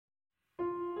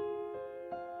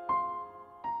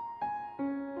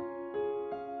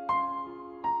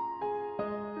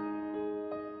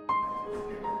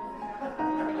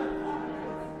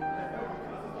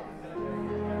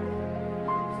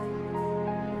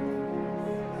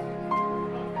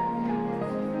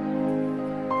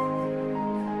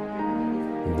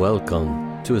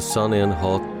Welcome to a sunny and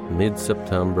hot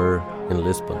mid-September in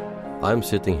Lisbon. I'm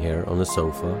sitting here on a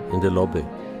sofa in the lobby,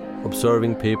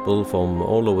 observing people from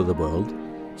all over the world,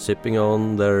 sipping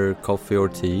on their coffee or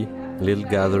tea, little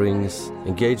gatherings,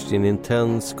 engaged in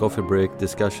intense coffee break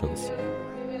discussions.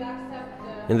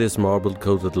 In this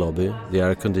marble-coated lobby, the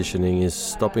air conditioning is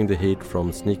stopping the heat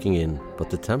from sneaking in, but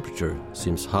the temperature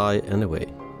seems high anyway.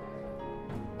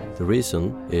 The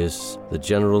reason is the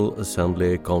General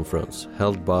Assembly Conference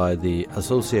held by the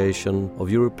Association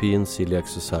of European Coeliac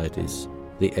Societies,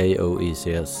 the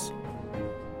AOECS.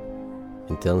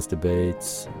 Intense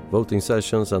debates, voting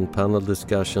sessions and panel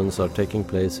discussions are taking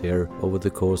place here over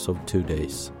the course of 2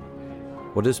 days.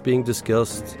 What is being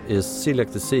discussed is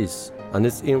celiac disease and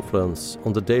its influence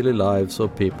on the daily lives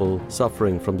of people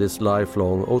suffering from this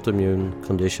lifelong autoimmune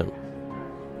condition.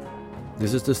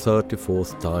 This is the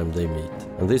 34th time they meet,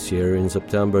 and this year, in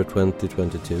September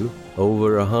 2022,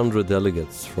 over 100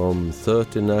 delegates from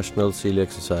 30 national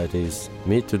celiac societies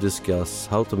meet to discuss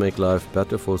how to make life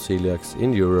better for celiacs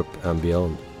in Europe and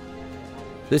beyond.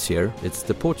 This year, it's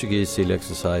the Portuguese Celiac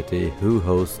Society who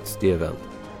hosts the event.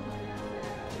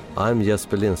 I'm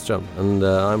Jesper Lindström, and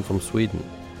I'm from Sweden.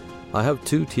 I have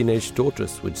 2 teenage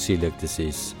daughters with celiac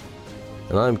disease,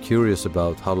 and I'm curious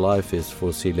about how life is for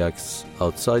celiacs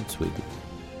outside Sweden.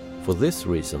 For this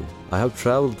reason, I have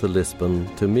traveled to Lisbon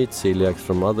to meet celiacs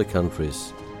from other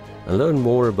countries and learn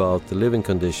more about the living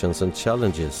conditions and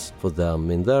challenges for them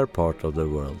in their part of the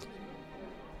world.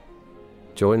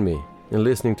 Join me in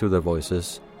listening to their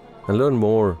voices and learn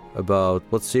more about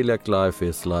what celiac life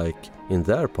is like in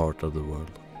their part of the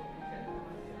world.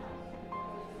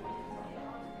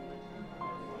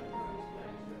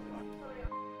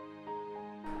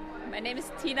 My name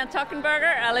is Tina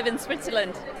Tockenberger. I live in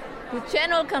Switzerland. The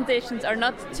general conditions are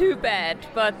not too bad,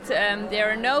 but there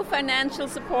are no financial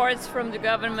supports from the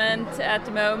government at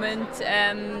the moment.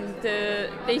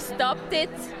 They stopped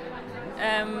it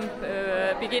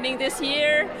beginning this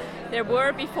year. There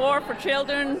were before for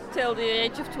children till the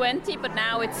age of 20, but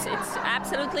now it's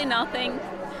absolutely nothing.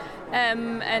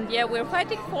 And yeah, we're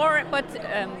fighting for it, but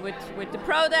with the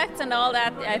products and all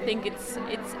that, I think it's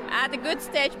at a good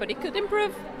stage, but it could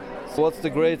improve. What's the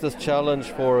greatest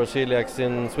challenge for celiacs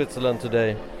in Switzerland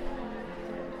today?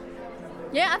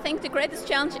 Yeah, I think the greatest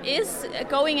challenge is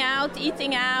going out,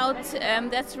 eating out.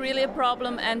 That's really a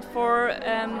problem. And for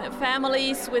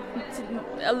families with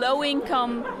a low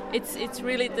income, it's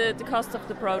really the cost of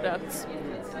the products,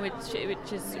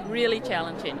 which is really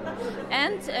challenging.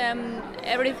 And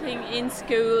everything in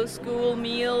school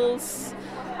meals,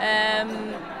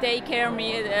 daycare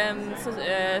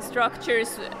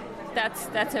structures.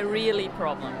 That's a really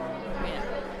problem. Yeah.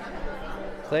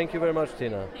 Thank you very much,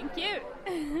 Tina. Thank you.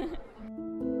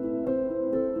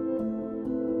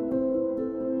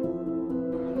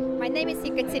 My name is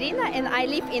Ekaterina and I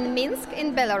live in Minsk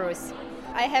in Belarus.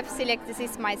 I have celiac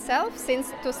disease myself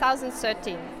since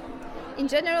 2013. In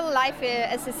general, life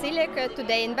as a celiac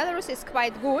today in Belarus is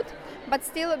quite good, but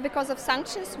still because of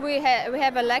sanctions we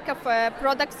have a lack of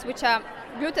products which are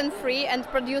gluten-free and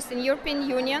produced in European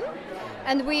Union.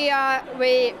 And we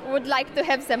would like to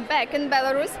have them back in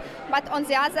Belarus, but on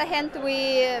the other hand,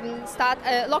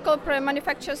 local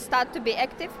manufacturers start to be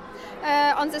active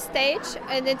on the stage,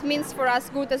 and it means for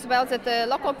us good as well that the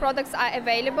local products are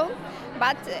available.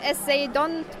 But as they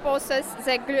don't possess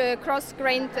the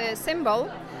cross-grained symbol,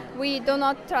 we do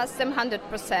not trust them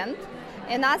 100%.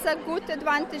 Another good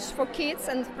advantage for kids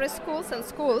and preschools and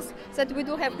schools that we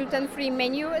do have gluten-free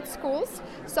menu at schools.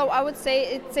 So I would say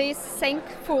it is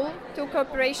thankful to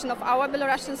cooperation of our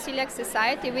Belarusian Celiac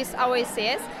Society with our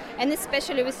ACS and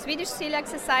especially with Swedish Celiac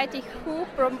Society, who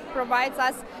provides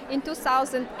us in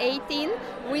 2018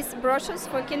 with brochures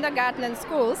for kindergarten and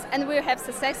schools, and we have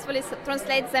successfully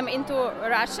translated them into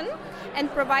Russian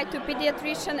and provide to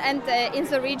pediatrician and in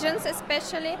the regions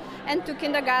especially, and to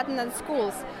kindergarten and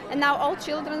schools. And now all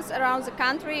children around the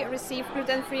country receive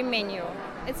gluten-free menu.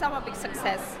 It's our big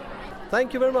success.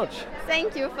 Thank you very much.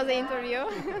 Thank you for the interview.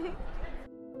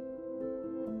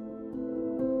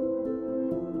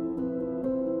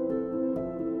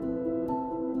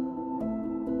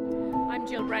 I'm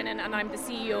Jill Brennan and I'm the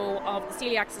CEO of the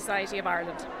Coeliac Society of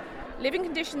Ireland. Living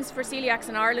conditions for celiacs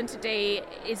in Ireland today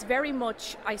is very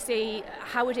much, I say,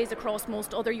 how it is across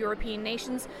most other European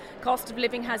nations. Cost of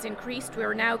living has increased. We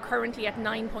are now currently at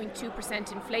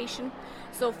 9.2% inflation.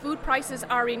 So food prices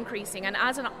are increasing, and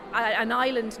as an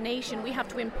island nation, we have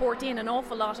to import in an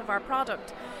awful lot of our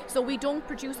product. So we don't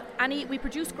produce we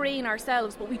produce grain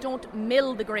ourselves, but we don't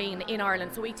mill the grain in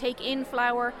Ireland. So we take in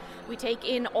flour, we take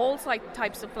in all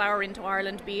types of flour into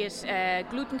Ireland, be it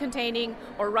gluten-containing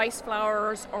or rice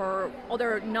flours or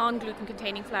other non-gluten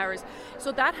containing flours.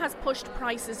 So that has pushed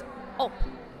prices up,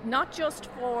 not just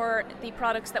for the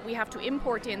products that we have to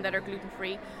import in that are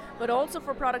gluten-free, but also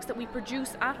for products that we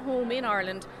produce at home in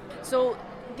Ireland. So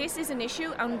this is an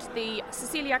issue, and the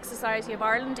Coeliacs Society of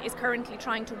Ireland is currently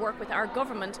trying to work with our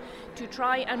government to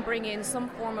try and bring in some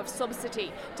form of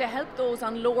subsidy to help those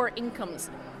on lower incomes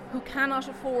who cannot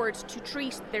afford to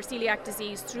treat their celiac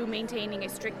disease through maintaining a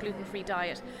strict gluten-free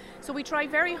diet. So we try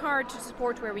very hard to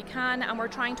support where we can, and we're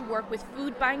trying to work with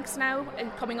food banks now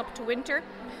and coming up to winter.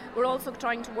 We're also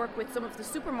trying to work with some of the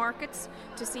supermarkets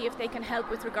to see if they can help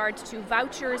with regard to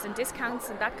vouchers and discounts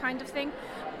and that kind of thing.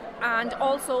 And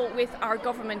also with our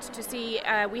government to see,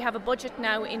 we have a budget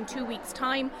now in 2 weeks'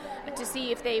 time to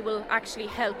see if they will actually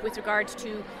help with regard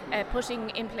to putting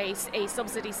in place a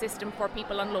subsidy system for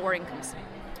people on lower incomes.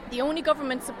 The only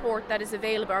government support that is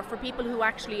available are for people who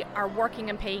actually are working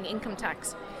and paying income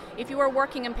tax. If you are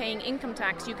working and paying income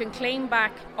tax, you can claim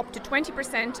back up to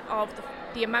 20% of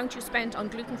the amount you spent on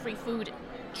gluten-free food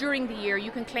during the year.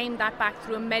 You can claim that back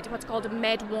through what's called a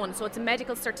Med 1, so it's a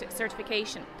medical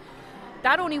certification.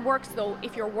 That only works though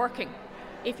if you're working.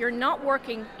 If you're not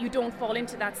working, you don't fall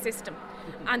into that system.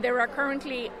 And there are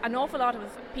currently an awful lot of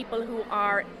people who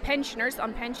are pensioners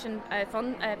on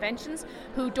pensions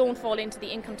who don't fall into the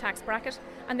income tax bracket.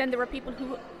 And then there are people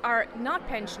who are not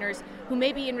pensioners who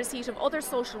may be in receipt of other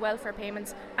social welfare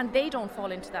payments, and they don't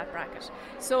fall into that bracket.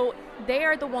 So they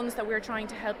are the ones that we're trying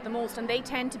to help the most, and they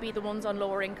tend to be the ones on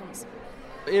lower incomes.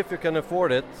 If you can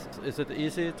afford it, is it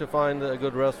easy to find a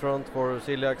good restaurant for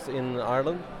celiacs in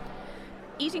Ireland?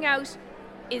 Eating out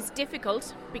is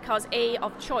difficult because A,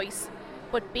 of choice,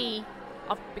 but B,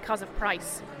 because of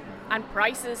price. And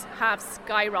prices have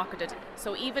skyrocketed.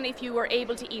 So even if you were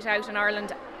able to eat out in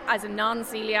Ireland as a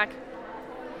non-celiac,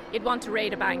 you'd want to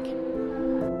raid a bank.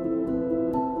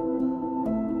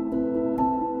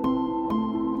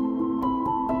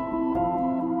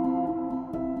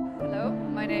 Hello,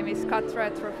 my name is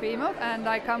Katra Trofimov and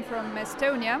I come from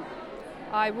Estonia.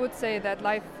 I would say that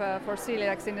life for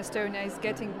celiacs in Estonia is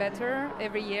getting better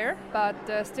every year, but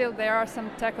still there are some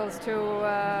tackles to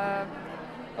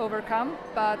overcome.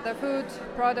 But the food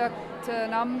product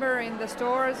number in the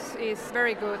stores is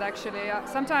very good actually.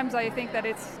 Sometimes I think that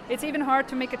it's even hard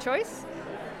to make a choice,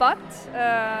 but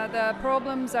the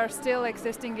problems are still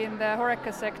existing in the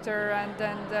HoReCa sector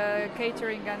and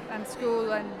catering and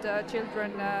school and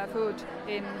children food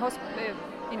in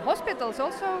hospitals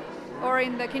also, or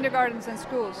in the kindergartens and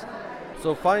schools.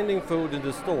 So finding food in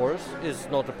the stores is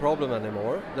not a problem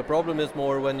anymore. The problem is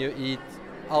more when you eat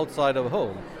outside of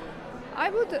home.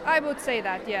 I would say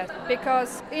that, yes,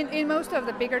 because in most of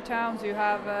the bigger towns you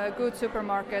have good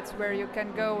supermarkets where you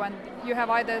can go and you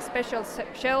have either special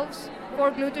shelves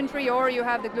for gluten-free, or you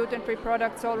have the gluten-free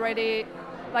products already,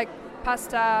 like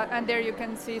pasta, and there you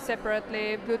can see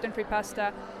separately gluten-free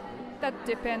pasta. That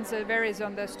depends, varies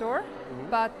on the store,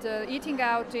 but eating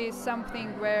out is something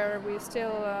where we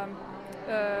still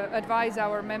advise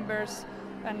our members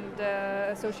and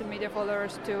social media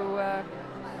followers to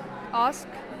ask,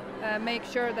 make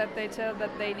sure that they tell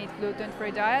that they need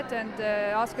gluten-free diet, and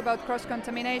ask about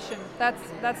cross-contamination.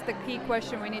 That's the key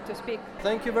question we need to speak.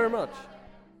 Thank you very much.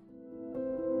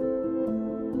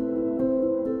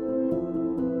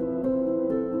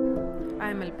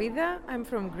 I'm Elpida, I'm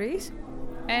from Greece.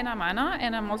 And I'm Anna,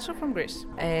 and I'm also from Greece.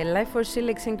 Life for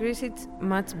celiacs in Greece is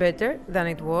much better than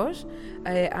it was.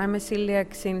 I'm a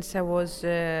celiac since I was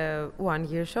 1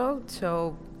 year old,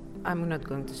 so I'm not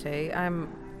going to say I'm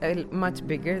much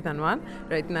bigger than one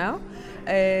right now.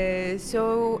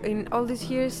 So in all these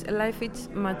years, life is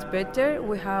much better.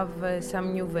 We have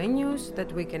some new venues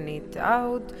that we can eat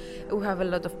out. We have a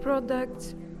lot of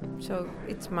products, so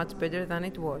it's much better than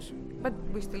it was. But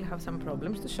we still have some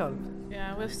problems to solve.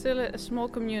 Yeah, we're still a small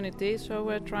community, so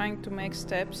we're trying to make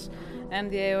steps, and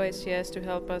the AOACS to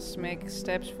help us make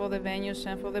steps for the venues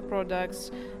and for the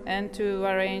products, and to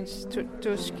arrange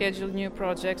to schedule new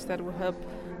projects that will help,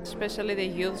 especially the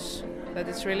youths, that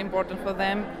it's really important for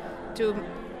them to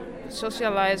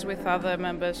socialize with other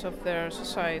members of their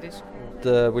societies.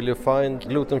 Will you find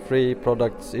gluten-free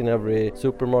products in every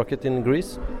supermarket in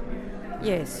Greece?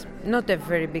 Yes, not a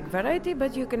very big variety,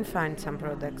 but you can find some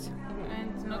products.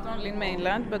 And not only in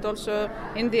mainland, but also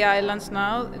in the islands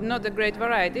now. Not a great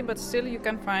variety, but still you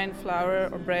can find flour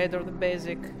or bread or the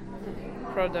basic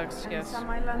products, yes.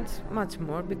 Some islands much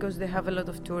more, because they have a lot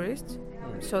of tourists,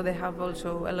 so they have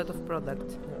also a lot of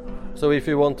product. So if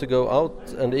you want to go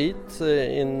out and eat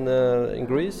in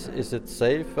Greece, is it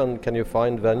safe, and can you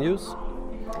find venues?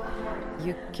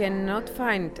 You cannot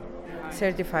find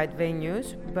certified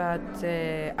venues, but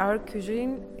our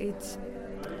cuisine,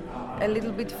 a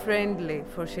little bit friendly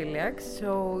for celiacs,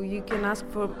 so you can ask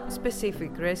for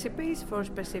specific recipes for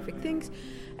specific things,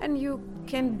 and you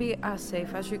can be as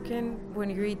safe as you can when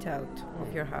you eat out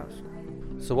of your house.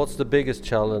 So what's the biggest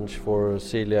challenge for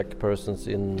celiac persons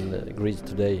in Greece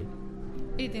today?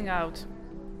 Eating out.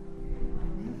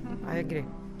 I agree,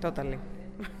 totally.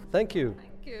 Thank you.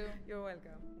 Thank you. You're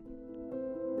welcome.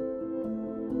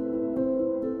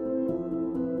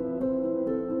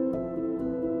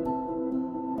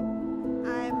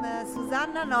 I'm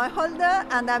Susanna Neuholder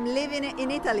and I'm living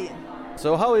in Italy.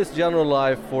 So how is general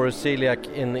life for a celiac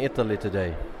in Italy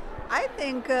today? I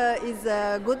think it's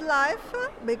a good life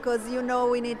because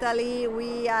in Italy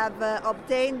we have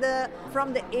obtained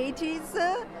from the 80s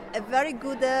a very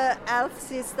good health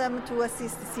system to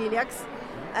assist celiacs.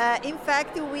 In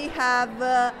fact, we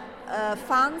have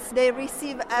funds. They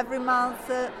receive every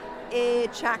month a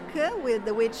check with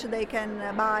which they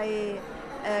can buy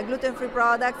gluten-free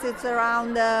products. It's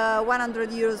around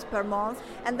 100 euros per month.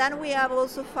 And then we have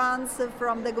also funds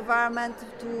from the government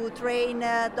to train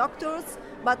doctors,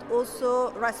 but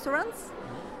also restaurants.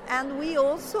 And we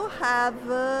also have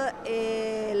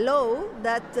a law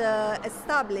that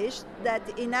established that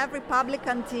in every public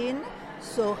canteen,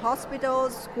 so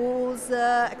hospitals, schools,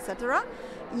 etc.,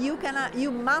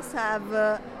 you must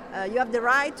have you have the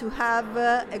right to have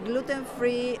a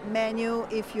gluten-free menu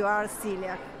if you are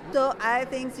celiac. So I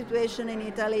think situation in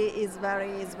Italy is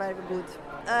very good.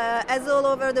 As all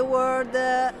over the world,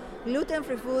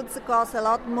 gluten-free foods cost a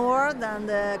lot more than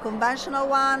the conventional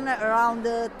one, around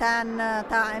 10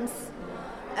 times.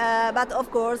 But of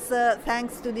course,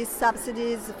 thanks to these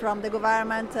subsidies from the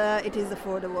government, it is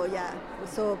affordable, yeah.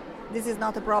 So this is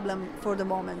not a problem for the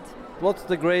moment. What's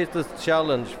the greatest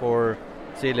challenge for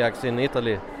celiacs in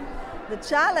Italy? The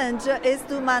challenge is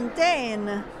to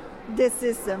maintain this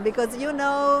system because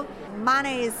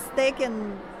money is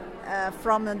taken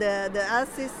from the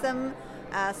health system,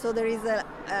 so there is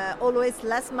always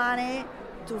less money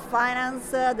to finance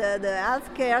the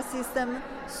healthcare system.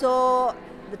 So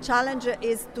the challenge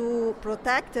is to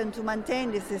protect and to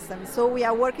maintain the system. So we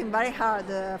are working very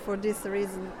hard for this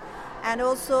reason. And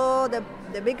also the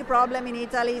big problem in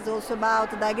Italy is also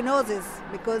about diagnosis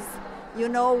because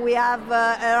we have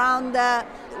around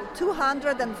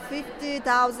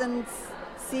 250,000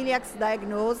 celiacs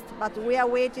diagnosed, but we are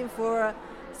waiting for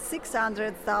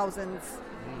 600,000.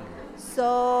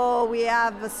 So we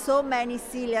have so many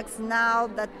celiacs now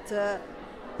that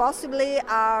possibly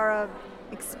are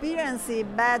experiencing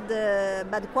bad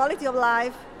quality of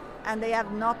life, and they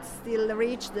have not still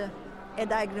reached a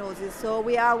diagnosis. So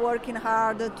we are working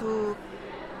hard to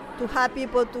help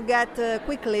people to get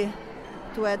quickly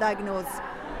to a diagnosis.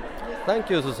 Thank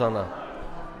you, Susanna.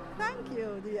 Thank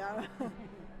you, dear.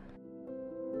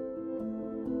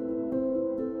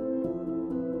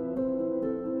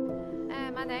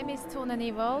 My name is Tone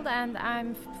Nyvold and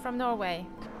I'm from Norway.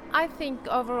 I think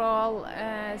overall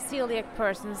celiac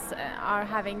persons are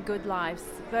having good lives,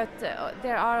 but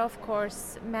there are of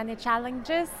course many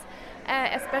challenges,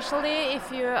 especially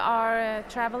if you are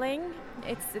traveling.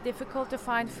 It's difficult to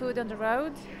find food on the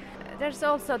road. There's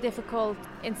also difficult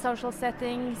in social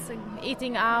settings,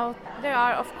 eating out. There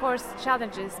are of course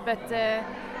challenges, but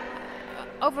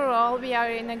overall we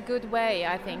are in a good way,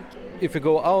 I think. If you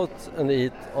go out and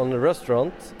eat on a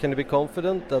restaurant, can you be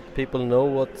confident that people know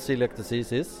what celiac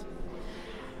disease is?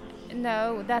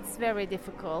 No, that's very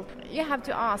difficult. You have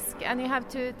to ask and you have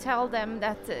to tell them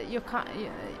that you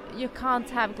can't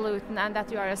have gluten and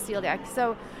that you are a celiac.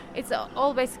 So it's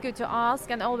always good to ask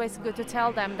and always good to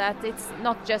tell them that it's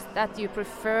not just that you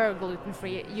prefer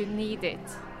gluten-free, you need it.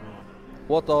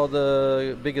 What are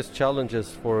the biggest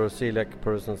challenges for celiac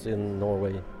persons in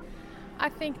Norway? I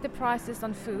think the prices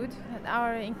on food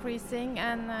are increasing,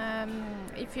 and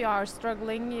if you are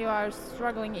struggling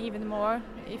even more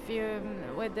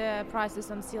with the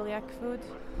prices on celiac food.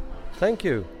 Thank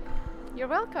you. You're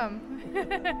welcome.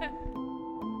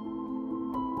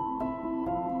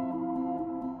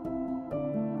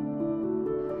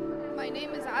 My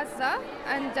name is Azza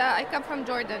and I come from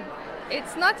Jordan.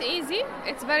 It's not easy,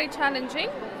 it's very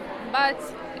challenging, but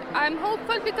I'm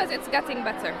hopeful because it's getting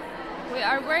better. We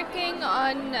are working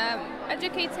on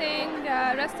educating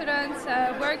restaurants,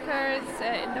 workers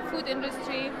in the food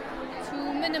industry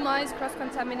to minimize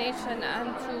cross-contamination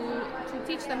and to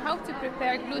teach them how to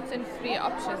prepare gluten-free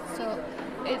options. So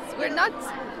we're not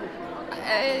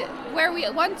where we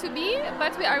want to be,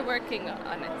 but we are working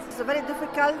on it. It's very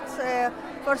difficult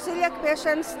for celiac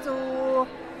patients to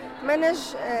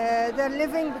manage their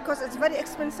living because it's very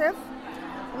expensive.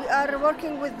 We are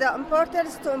working with the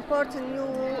importers to import new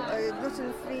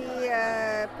gluten-free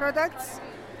products,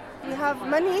 We have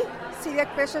many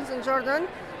celiac patients in Jordan.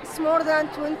 It's more than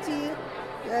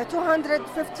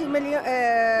 250 million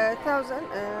thousand.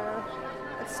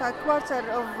 It's a quarter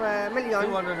of a million.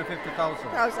 250,000.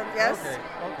 Yes. Okay.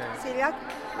 Celiac.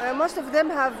 Most of them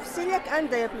have celiac and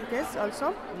diabetes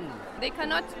also. They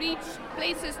cannot reach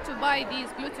places to buy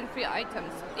these gluten-free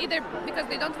items, either because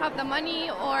they don't have the money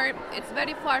or it's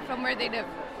very far from where they live.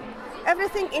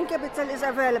 Everything in capital is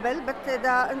available, but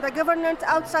the government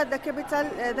outside the capital,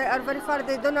 they are very far,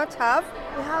 they do not have.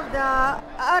 We have the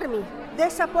army. They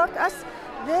support us.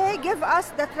 They give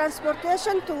us the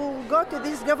transportation to go to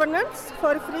these governments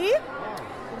for free.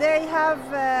 They have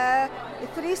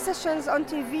 3 sessions on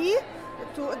TV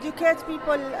to educate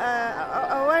people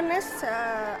awareness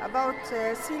about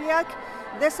celiac.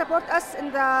 They support us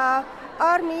in the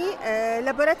army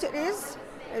laboratories.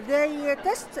 They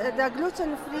test the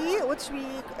gluten-free, which we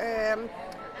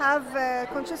have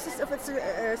consciousness if it's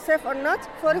safe or not,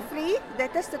 for free. They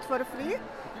test it for free.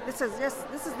 This is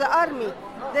the army.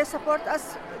 They support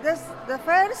us. This is the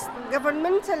first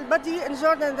governmental body in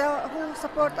Jordan who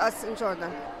support us in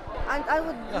Jordan. And I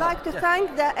would like to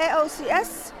thank the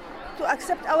AOCS to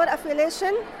accept our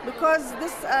affiliation, because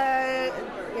this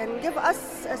give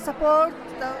us support.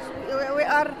 We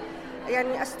are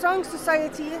a strong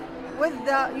society with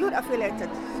your affiliated.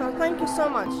 So thank you so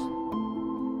much.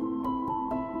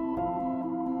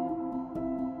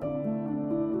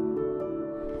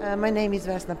 My name is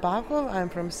Vesna Pavkov. I'm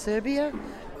from Serbia.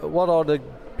 What are the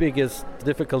biggest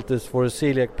difficulties for a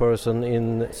celiac person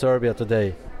in Serbia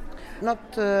today? Not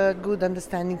good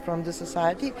understanding from the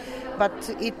society, but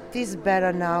it is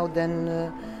better now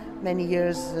than many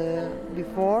years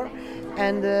before.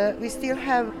 And we still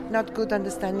have not good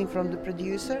understanding from the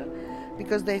producer,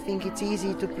 because they think it's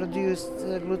easy to produce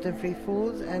gluten-free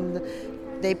foods, and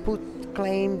they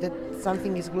claim that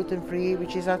something is gluten-free,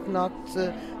 which is not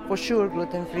for sure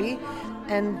gluten-free,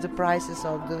 and the prices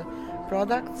of the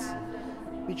products,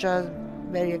 which are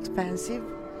very expensive,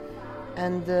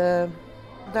 and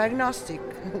diagnostic,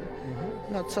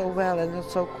 not so well and not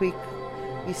so quick.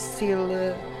 We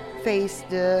still face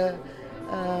the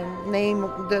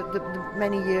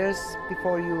many years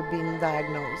before you've been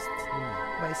diagnosed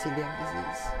by celiac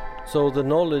disease. So the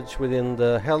knowledge within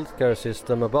the healthcare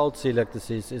system about celiac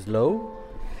disease is low?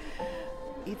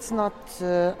 It's not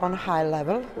on a high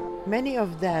level. Many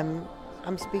of them,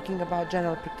 I'm speaking about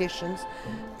general practitioners,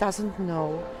 doesn't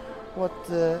know what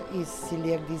is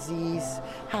celiac disease,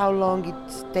 how long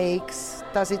it takes,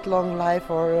 does it long life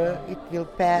or it will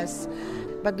pass.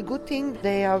 But the good thing,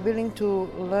 they are willing to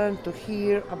learn, to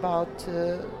hear about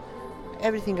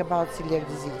everything about celiac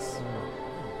disease.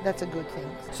 That's a good thing.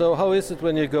 So how is it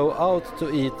when you go out to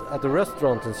eat at a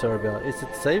restaurant in Serbia? Is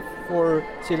it safe for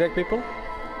celiac people?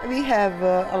 We have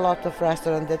a lot of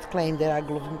restaurants that claim they are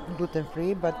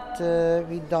gluten-free, but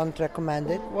we don't recommend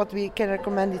it. What we can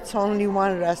recommend, it's only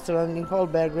one restaurant in whole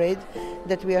Belgrade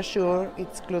that we are sure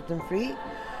it's gluten-free.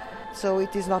 So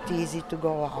it is not easy to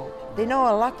go out. They know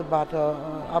a lot about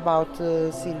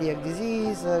celiac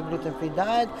disease, gluten-free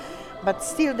diet, but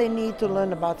still they need to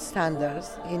learn about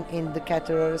standards in the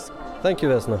caterers. Thank you,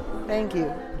 Vesna. Thank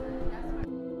you.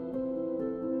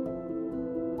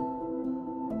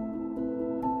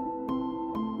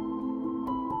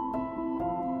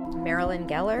 Marilyn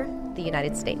Geller, the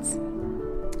United States.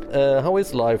 How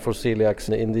is life for celiacs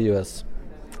in the U.S.?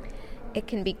 It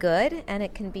can be good and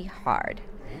it can be hard.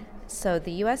 So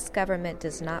the U.S. government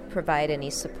does not provide any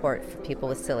support for people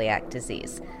with celiac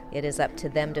disease. It is up to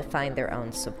them to find their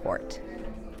own support.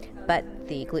 But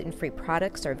the gluten-free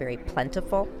products are very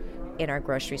plentiful in our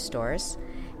grocery stores,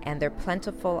 and they're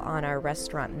plentiful on our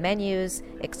restaurant menus,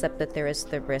 except that there is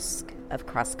the risk of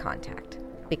cross-contact,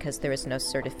 because there is no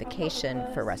certification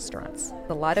for restaurants.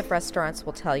 A lot of restaurants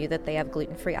will tell you that they have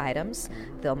gluten-free items.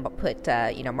 They'll put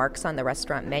marks on the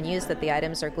restaurant menus that the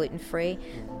items are gluten-free,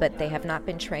 but they have not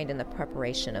been trained in the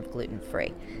preparation of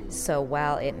gluten-free. So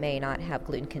while it may not have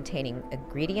gluten-containing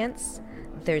ingredients,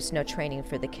 there's no training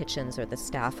for the kitchens or the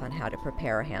staff on how to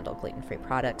prepare or handle gluten-free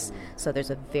products. So there's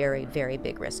a very, very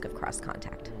big risk of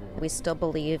cross-contact. We still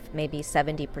believe maybe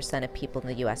 70% of people in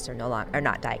the U.S. are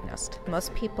not diagnosed.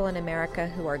 Most people in America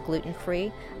who are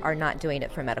gluten-free are not doing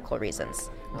it for medical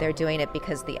reasons. They're doing it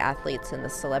because the athletes and the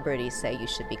celebrities say you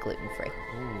should be gluten-free.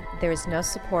 There is no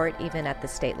support even at the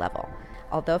state level.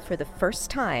 Although for the first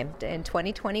time in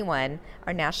 2021,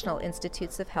 our National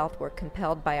Institutes of Health were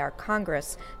compelled by our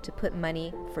Congress to put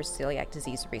money for celiac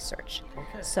disease research.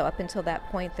 Okay. So up until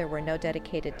that point, there were no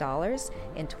dedicated dollars.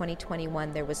 In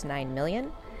 2021, there was $9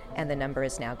 million. and the number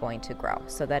is now going to grow.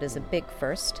 So that is a big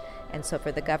first. And so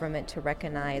for the government to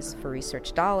recognize for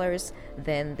research dollars,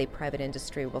 then the private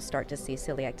industry will start to see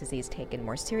celiac disease taken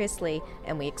more seriously,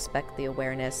 and we expect the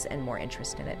awareness and more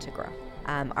interest in it to grow.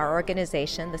 Our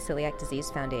organization, the Celiac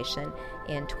Disease Foundation,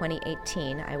 in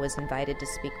 2018, I was invited to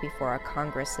speak before our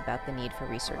Congress about the need for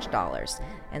research dollars.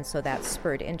 And so that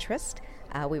spurred interest.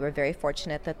 We were very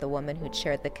fortunate that the woman who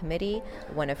chaired the committee,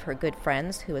 one of her good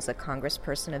friends, who is a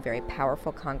congressperson, a very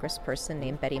powerful congressperson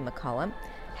named Betty McCollum,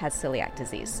 has celiac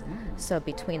disease. So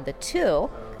between the two,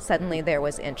 suddenly there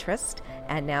was interest,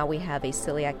 and now we have a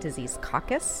celiac disease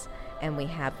caucus, and we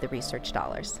have the research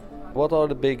dollars. What are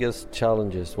the biggest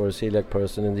challenges for a celiac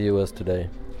person in the US today?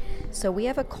 So we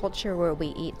have a culture where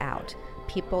we eat out.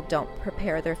 People don't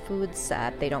prepare their foods,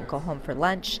 they don't go home for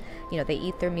lunch, they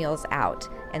eat their meals out.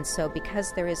 And so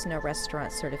because there is no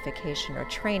restaurant certification or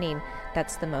training,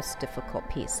 that's the most difficult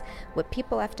piece. What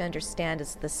people have to understand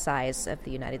is the size of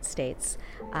the United States.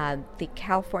 The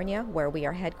California, where we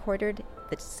are headquartered,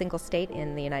 the single state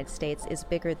in the United States, is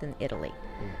bigger than Italy.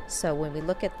 So when we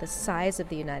look at the size of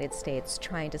the United States,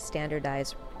 trying to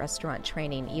standardize restaurant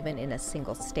training even in a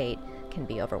single state can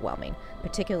be overwhelming,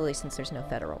 particularly since there's no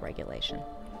federal regulation.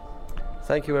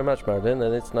 Thank you very much, Marilyn,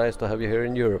 and it's nice to have you here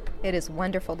in Europe. It is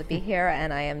wonderful to be here,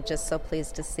 and I am just so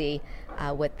pleased to see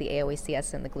what the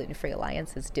AOACS and the Gluten Free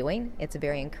Alliance is doing. It's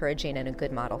very encouraging and a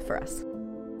good model for us.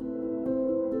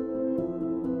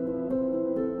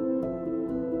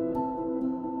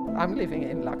 I'm living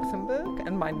in Luxembourg,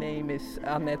 and my name is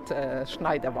Annette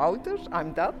Schneider-Wouters.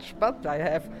 I'm Dutch, but I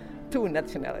have two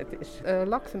nationalities.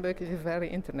 Luxembourg is a very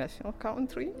international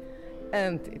country,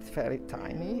 and it's very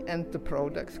tiny, and the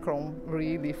products come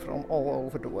really from all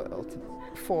over the world.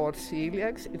 For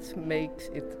celiacs, it makes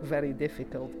it very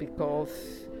difficult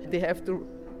because they have to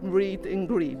read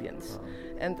ingredients,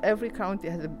 and every country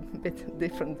has a bit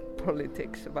different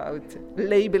politics about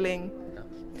labeling.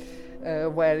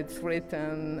 Where it's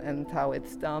written and how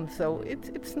it's done, so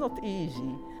it's not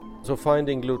easy. So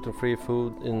finding gluten-free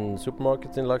food in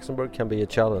supermarkets in Luxembourg can be a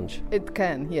challenge? It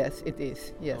can, yes, it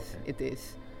is. Yes, okay. It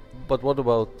is. But what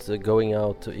about going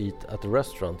out to eat at a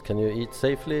restaurant? Can you eat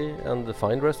safely and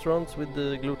find restaurants with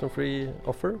the gluten-free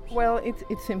offer? Well,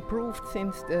 it's improved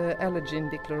since the allergen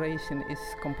declaration is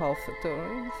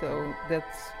compulsory, so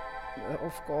that's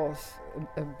of course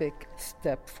a big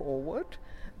step forward.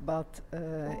 But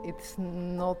it's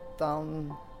not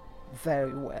done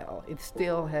very well. It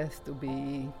still has to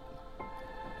be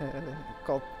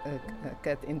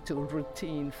get into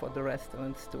routine for the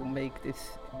restaurants to make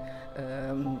this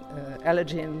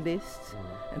allergen lists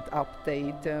and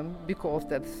update them, because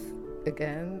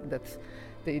that's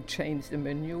they change the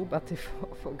menu, but they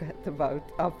forget about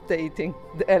updating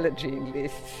the allergen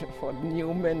lists for the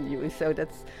new menu. So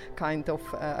that's kind of,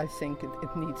 I think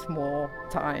it needs more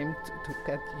time to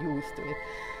get used to it.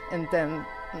 And then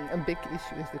a big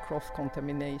issue is the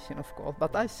cross-contamination, of course.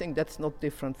 But I think that's not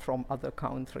different from other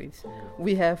countries.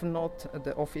 We have not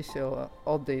the official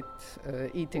audit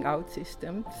eating out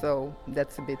system, so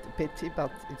that's a bit a pity,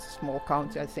 but it's a small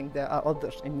country. I think there are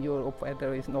others in Europe where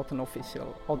there is not an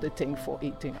official auditing for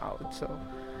eating out. So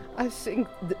I think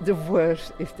the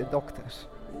worst is the doctors.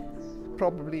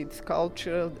 Probably it's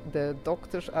culture. The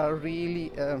doctors are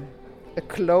really a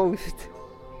closed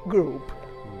group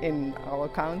in our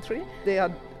country. They are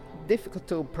difficult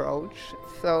to approach,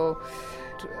 so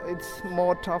it's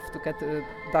more tough to get the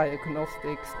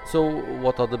diagnostics. So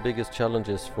what are the biggest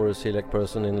challenges for a celiac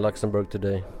person in Luxembourg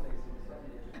today?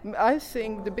 I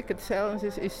think the biggest challenge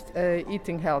is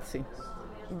eating healthy,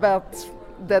 but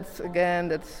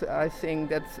I think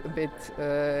that's a bit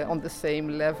on the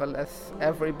same level as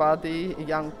everybody.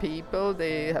 Young people,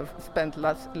 they have spent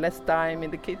less time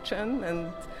in the kitchen,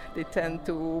 and they tend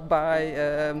to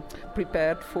buy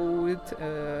prepared food,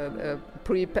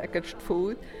 pre-packaged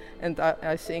food, and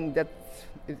I think that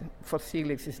for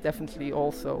celiacs is definitely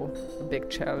also a big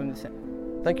challenge.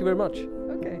 Thank you very much.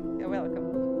 Okay, you're welcome.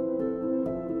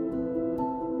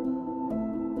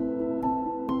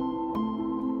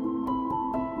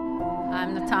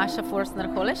 I'm Natasha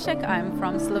Forstner-Kolesek. I'm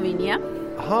from Slovenia.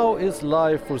 How is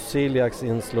life for celiacs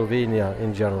in Slovenia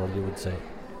in general, you would say?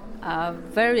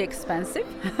 Very expensive.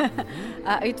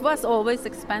 It was always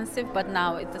expensive, but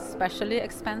now it's especially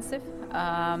expensive.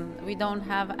 We don't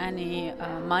have any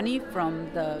money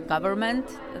from the government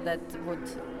that would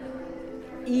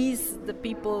ease the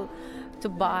people to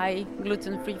buy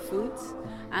gluten-free foods,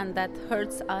 and that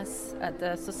hurts us at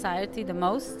the society the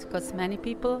most, because many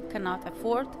people cannot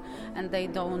afford and they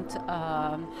don't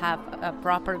have a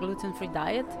proper gluten-free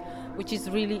diet, which is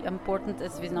really important,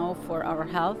 as we know, for our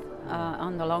health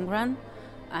on the long run.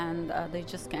 and they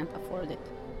just can't afford it.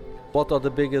 What are the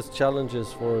biggest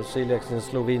challenges for celiacs in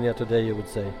Slovenia today, you would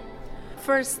say?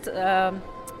 First,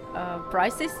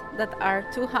 prices that are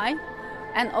too high,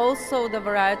 and also the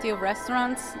variety of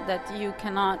restaurants that you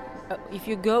cannot, if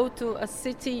you go to a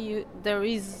city, there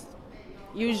is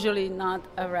usually not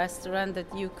a restaurant that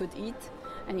you could eat,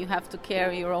 and you have to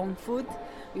carry your own food.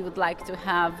 We would like to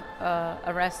have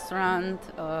a restaurant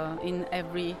in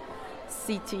every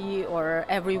city or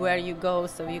everywhere you go,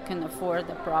 so you can afford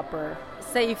a proper,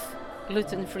 safe,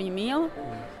 gluten-free meal,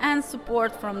 and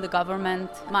support from the government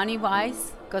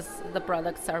money-wise, because the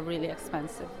products are really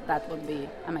expensive. That would be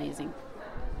amazing.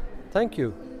 Thank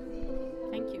you.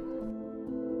 Thank you.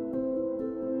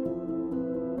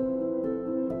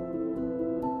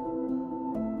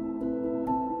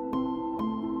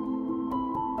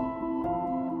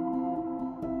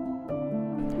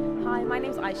 Hi, my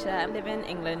name's Aisha. I live in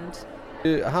England.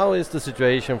 How is the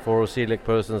situation for celiac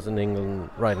persons in England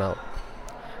right now?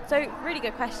 So, really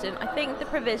good question. I think the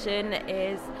provision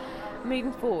is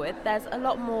moving forward. There's a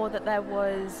lot more that there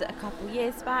was a couple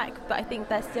years back, but I think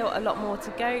there's still a lot more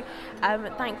to go.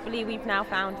 Thankfully, we've now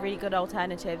found really good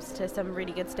alternatives to some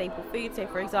really good staple food. So,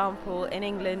 for example, in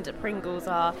England, Pringles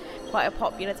are quite a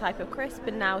popular type of crisp,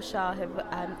 and now Shah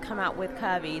have come out with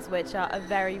Kirby's, which are a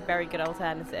very, very good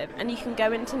alternative. And you can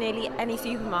go into nearly any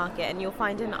supermarket and you'll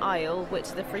find an aisle, which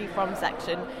is the free from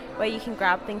section, where you can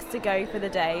grab things to go for the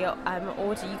day, or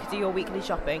you could do your weekly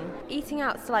shopping. Eating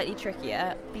out's slightly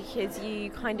trickier because you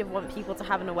kind of want people to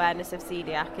have an awareness of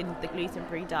celiac and the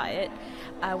gluten-free diet,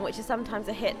 which is sometimes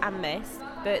a hit and miss,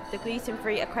 but the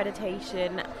gluten-free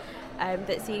accreditation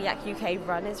that Celiac UK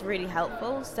run is really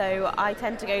helpful, so I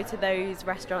tend to go to those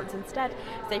restaurants instead.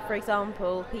 So for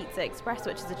example, Pizza Express,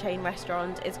 which is a chain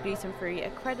restaurant, is gluten-free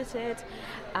accredited,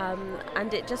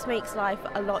 and it just makes life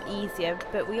a lot easier,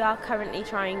 but we are currently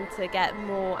trying to get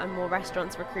more and more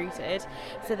restaurants recruited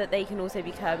so that they can also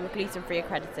become gluten-free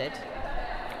accredited.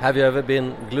 Have you ever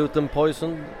been gluten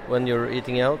poisoned when you're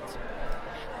eating out?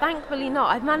 Thankfully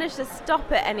not. I've managed to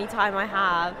stop it any time I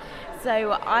have.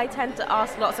 So I tend to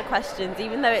ask lots of questions,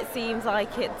 even though it seems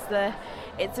like it's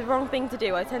the wrong thing to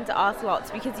do. I tend to ask lots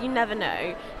because you never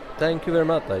know. Thank you very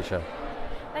much, Aisha.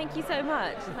 Thank you so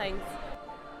much. Thanks.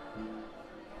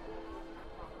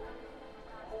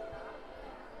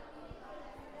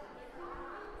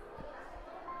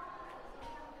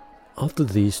 After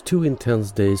these 2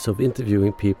 intense days of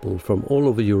interviewing people from all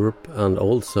over Europe and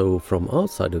also from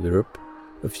outside of Europe,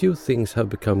 a few things have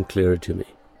become clearer to me.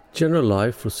 General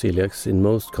life for celiacs in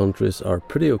most countries are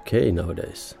pretty okay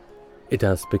nowadays. It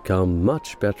has become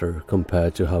much better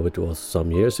compared to how it was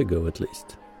some years ago at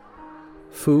least.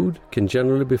 Food can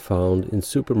generally be found in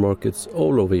supermarkets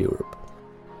all over Europe.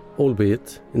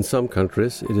 Albeit, in some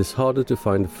countries it is harder to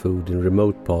find food in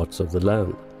remote parts of the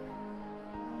land.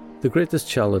 The greatest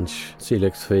challenge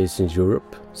celiacs face in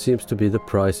Europe seems to be the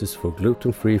prices for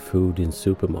gluten-free food in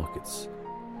supermarkets.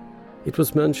 It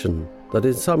was mentioned that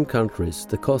in some countries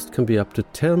the cost can be up to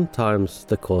 10 times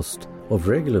the cost of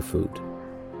regular food.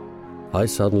 I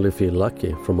suddenly feel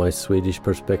lucky from my Swedish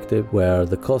perspective, where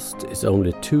the cost is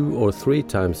only 2 or 3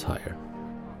 times higher.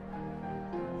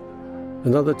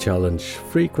 Another challenge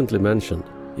frequently mentioned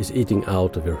is eating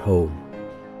out of your home.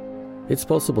 It's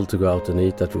possible to go out and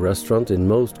eat at a restaurant in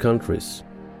most countries,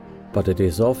 but it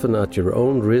is often at your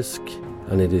own risk,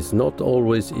 and it is not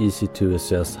always easy to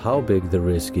assess how big the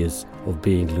risk is of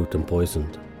being gluten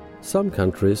poisoned. Some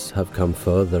countries have come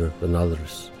further than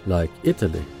others, like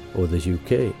Italy or the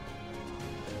UK.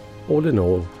 All in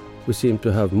all, we seem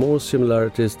to have more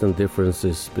similarities than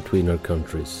differences between our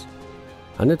countries.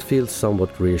 And it feels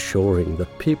somewhat reassuring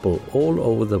that people all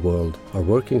over the world are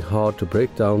working hard to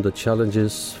break down the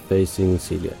challenges facing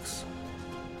celiacs.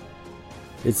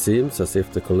 It seems as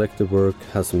if the collective work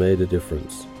has made a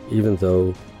difference, even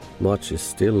though much is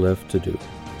still left to do.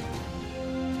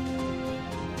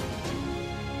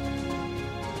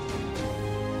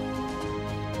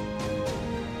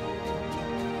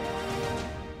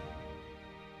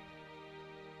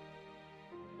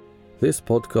 This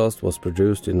podcast was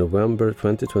produced in November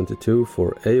 2022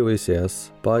 for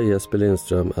AOECS by Jesper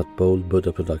Lindström at Bold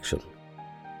Buddha Production.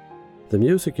 The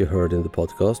music you heard in the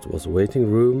podcast was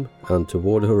Waiting Room and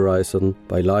Toward the Horizon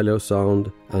by Lilo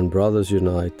Sound and Brothers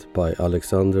Unite by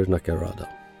Alexander Nakarada.